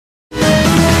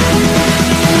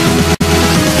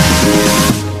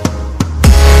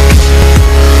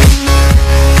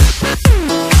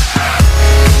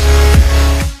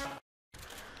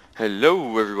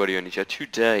Hello everybody on OwNaGe.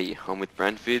 Today I'm with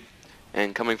brandfid,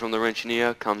 and coming from the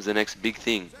Engineer comes the next big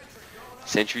thing.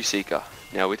 Sentry Seeker,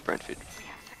 now with brandfid.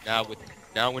 Now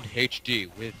in HD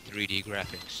with 3D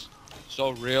graphics. So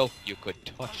real you could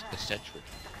touch the sentry.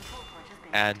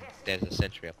 And there's a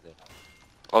sentry up there.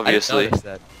 Obviously. I didn't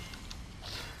notice that.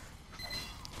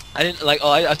 I didn't like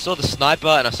I saw the sniper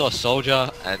and I saw a soldier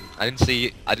and I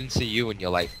didn't see you in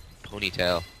your like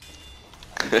ponytail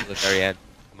at the very end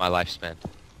of my lifespan.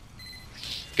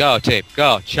 Go team,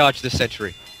 go, charge the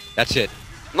sentry. That's it.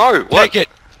 No, what? Take it!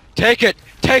 Take it!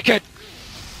 Take it!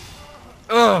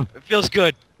 Ugh, it feels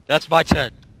good. That's my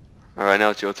turn. Alright,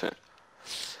 now it's your turn.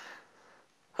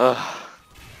 The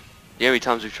only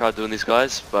times we've tried doing this,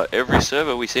 guys, but every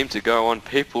server we seem to go on,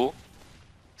 people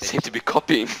seem to be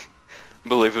copying,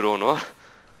 believe it or not.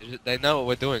 They know what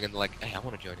we're doing and they're like, hey, I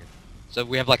want to join in. So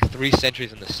we have like 3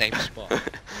 sentries in the same spot.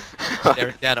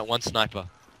 Staring down at one sniper.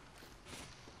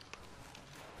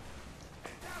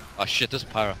 Oh shit, this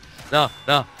pyro. No,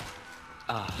 no.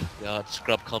 Ah, God,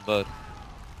 scrub comboed.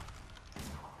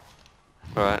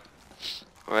 Alright.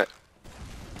 Alright.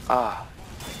 Ah.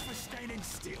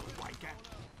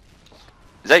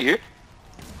 Is that you?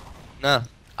 No,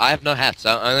 I have no hats.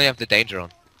 I only have the danger on.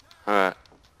 Alright.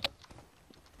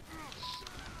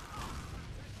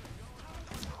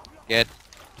 Get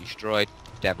destroyed.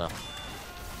 Demo.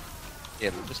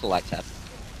 Yeah, just a light tap.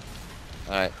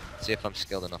 Alright, see if I'm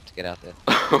skilled enough to get out there.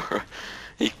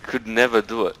 He could never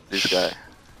do it, this guy.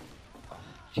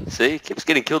 See, he keeps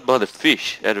getting killed by the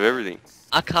fish out of everything.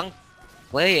 I can't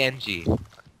play NG.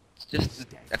 It's just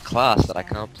a class that I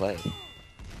can't play.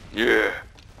 Yeah.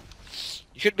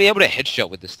 You should be able to headshot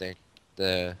with this thing.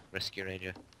 The Rescue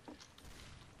Ranger.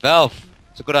 Valve!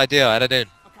 It's a good idea, add it in.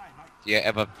 Do you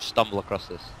ever stumble across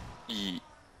this?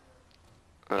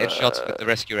 Headshots with the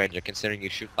Rescue Ranger, considering you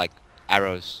shoot like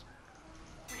arrows.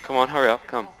 Come on, hurry up,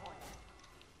 come.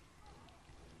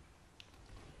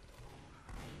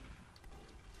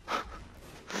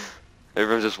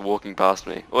 Everyone's just walking past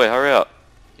me. Wait, hurry up.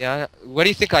 Yeah, where do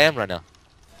you think I am right now?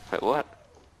 Wait, what?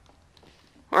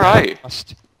 Where are you?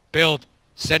 Must build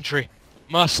sentry.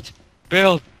 Must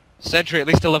build sentry at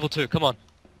least to level 2. Come on.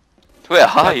 Where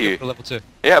are you? To level 2.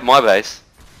 Yeah, at my base.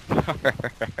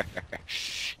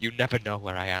 You never know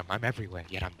where I am. I'm everywhere,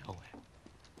 yet I'm nowhere.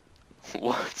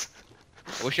 What?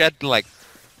 I wish I had like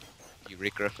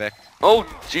Eureka effect. Oh,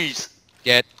 jeez.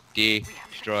 Get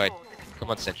destroyed. Come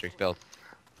on, sentry, build.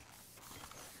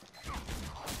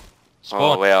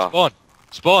 Spawn. Oh, wow. Spawn.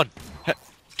 Spawn.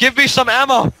 Give me some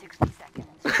ammo.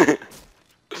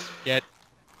 Get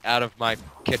out of my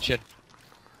kitchen.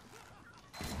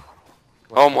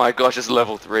 Oh my gosh, it's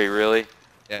level 3, really?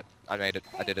 Yeah, I made it.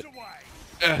 I did it.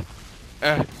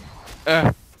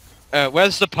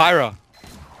 Where's the pyro?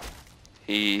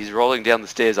 He's rolling down the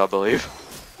stairs, I believe.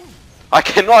 I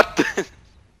cannot!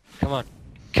 Come on.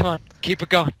 Come on. Keep it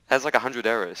going. Has like 100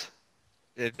 arrows.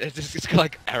 It's got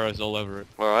like arrows all over it.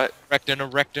 Alright, Rector and a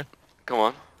rector. come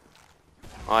on.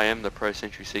 I am the Pro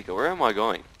Sentry Seeker. Where am I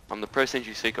going? I'm the Pro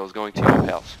Sentry Seeker. I was going to your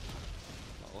house.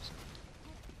 Awesome.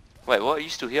 Wait, what? Are you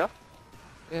still here?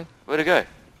 Yeah. Where'd it go?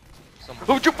 Somewhere.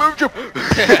 Oh, jump, oh, jump!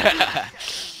 I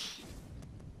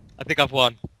think I've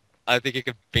won. I think you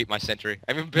can beat my sentry.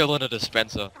 I'm even building a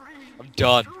dispenser. I'm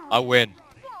done. I win.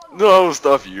 No,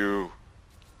 stuff you.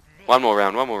 One more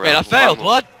round, one more round. Wait, I failed. One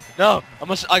more. What? No,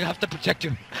 I have to protect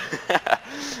you.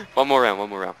 One more round, one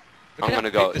more round. Look I'm at gonna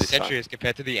how go big it the this sentry time. is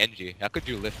compared to the NG. How could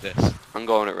you lift this? I'm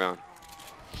going it round.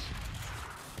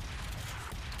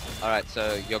 Alright,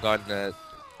 so you're going to...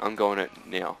 I'm going it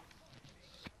now.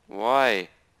 Why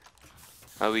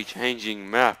are we changing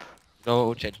map? No,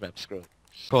 we'll change map. Screw it.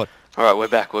 Good. Alright, we're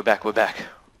back, we're back, we're back.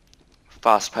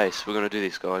 Fast pace. We're gonna do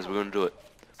this, guys. We're gonna do it.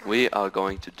 We are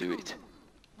going to do it.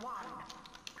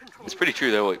 It's pretty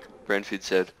true though what brandfid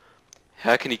said.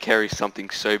 How can he carry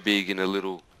something so big in a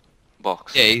little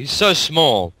box? Yeah, he's so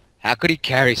small. How could he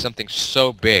carry something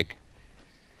so big?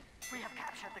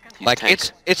 He's Like,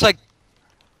 tank. it's like...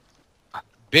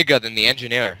 bigger than the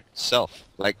engineer itself.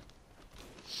 Like,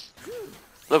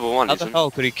 Level 1, how the isn't it? hell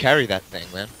could he carry that thing,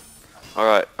 man?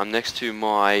 Alright, I'm next to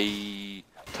my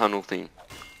tunnel thing.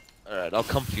 Alright, I'll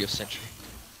come for your sentry.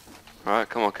 Alright,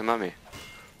 come on, come at me.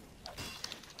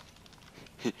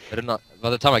 Better not. By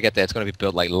the time I get there, it's gonna be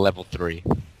built like level 3.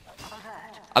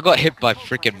 I got hit by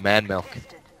freaking man milk.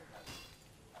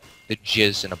 The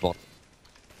jizz in a bottle.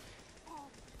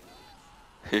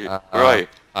 Where are you?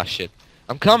 Ah shit.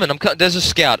 I'm coming. There's a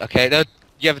scout. Okay,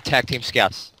 you have a tag team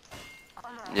scouts.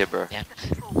 Yeah, bro. Yeah.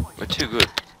 We're too good.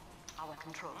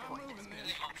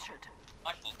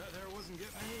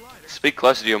 Speak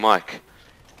closer to your mic.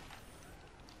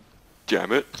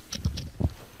 Damn it.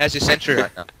 How's your sentry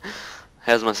right now?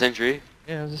 How's my sentry?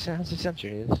 Yeah, how's your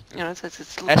sentry? Yeah, it's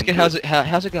looking Ask it good.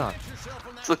 how's it going?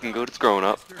 It's looking good. It's growing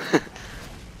up.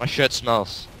 My shirt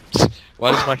smells.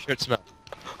 Why does my shirt smell?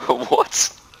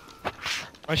 What?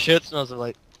 My shirt smells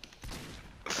like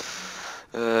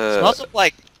smells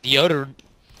like deodorant,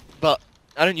 but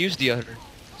I don't use deodorant.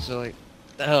 So like,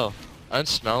 the hell? I don't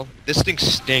smell. This thing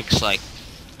stinks. Like,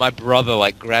 my brother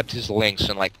like grabbed his links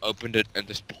and like opened it and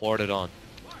just poured it on.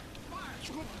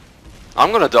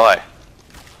 I'm gonna die.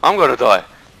 I'm gonna die.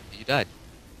 You died.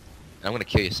 And I'm gonna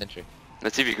kill your sentry.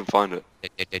 Let's see if you can find it.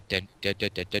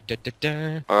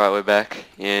 Alright, we're back.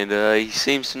 And he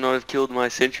seems to not have killed my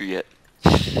sentry yet.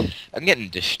 I'm getting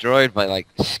destroyed by like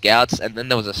scouts, and then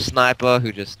there was a sniper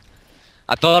who just...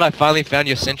 I thought I finally found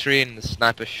your sentry, and the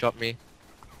sniper shot me.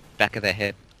 Back of the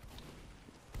head.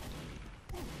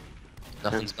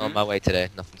 Nothing's going my way today.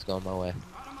 Nothing's going my way.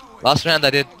 Last round I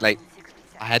did, like...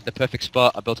 I had the perfect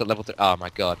spot. I built at level 3. Oh my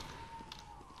god.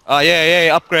 Oh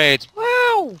yeah, upgrades.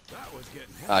 Wow!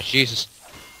 Ah, Jesus.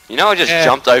 You know I just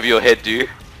jumped over your head, dude.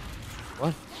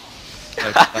 What?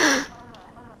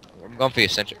 I'm going for your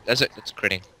sentry. That's it. That's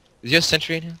critting. Is your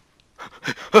sentry in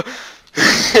here?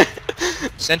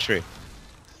 Sentry.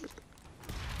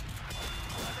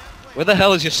 Where the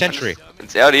hell is your sentry?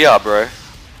 It's out here, bro.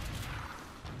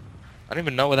 I don't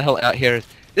even know where the hell out here is.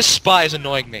 This spy is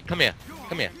annoying me. Come here.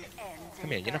 Come here. Come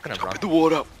here. You're not gonna run. The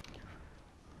water.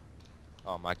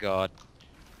 Oh my god.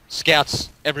 Scouts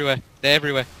everywhere. They're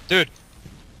everywhere. Dude.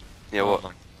 Yeah, what?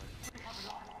 my-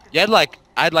 You had like,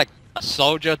 I had like a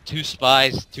soldier, 2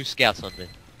 spies, 2 scouts on me.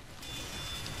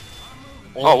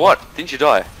 Oh, what? Didn't you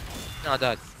die? No, I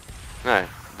died. No,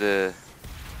 the...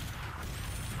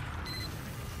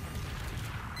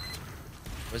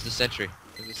 Where's the sentry?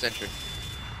 Where's the sentry?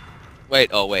 Wait,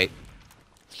 oh wait.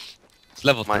 It's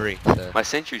level 3, so... My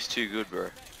sentry's too good, bro.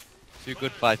 Too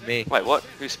good fight me. Wait, what?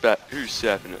 Who's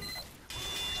sapping it?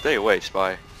 Stay away,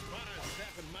 spy.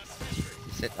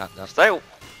 Sit that now. Stay away.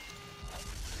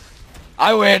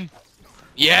 I win!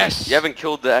 Yes! You haven't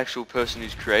killed the actual person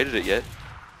who's created it yet.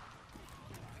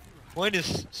 Point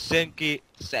is sentry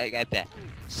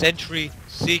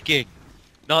seeking,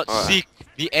 not Alright. seek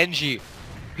the NG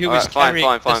who Alright, is carrying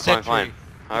the fine, sentry, which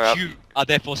Alright, you are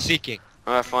therefore seeking.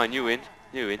 alright, fine, you win.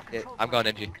 You win. Yeah, I'm going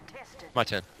NG. My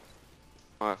turn.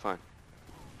 Alright, fine.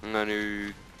 I'm going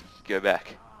to go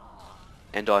back.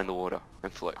 And die in the water.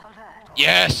 And float.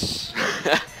 Yes!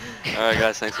 Alright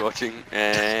guys, thanks for watching.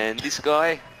 And this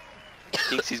guy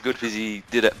thinks he's good because he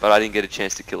did it, but I didn't get a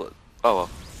chance to kill it. Oh well.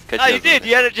 Catch No, you guys later. did!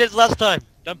 You had it just last time!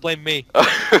 Don't blame me.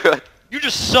 You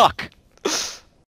just suck!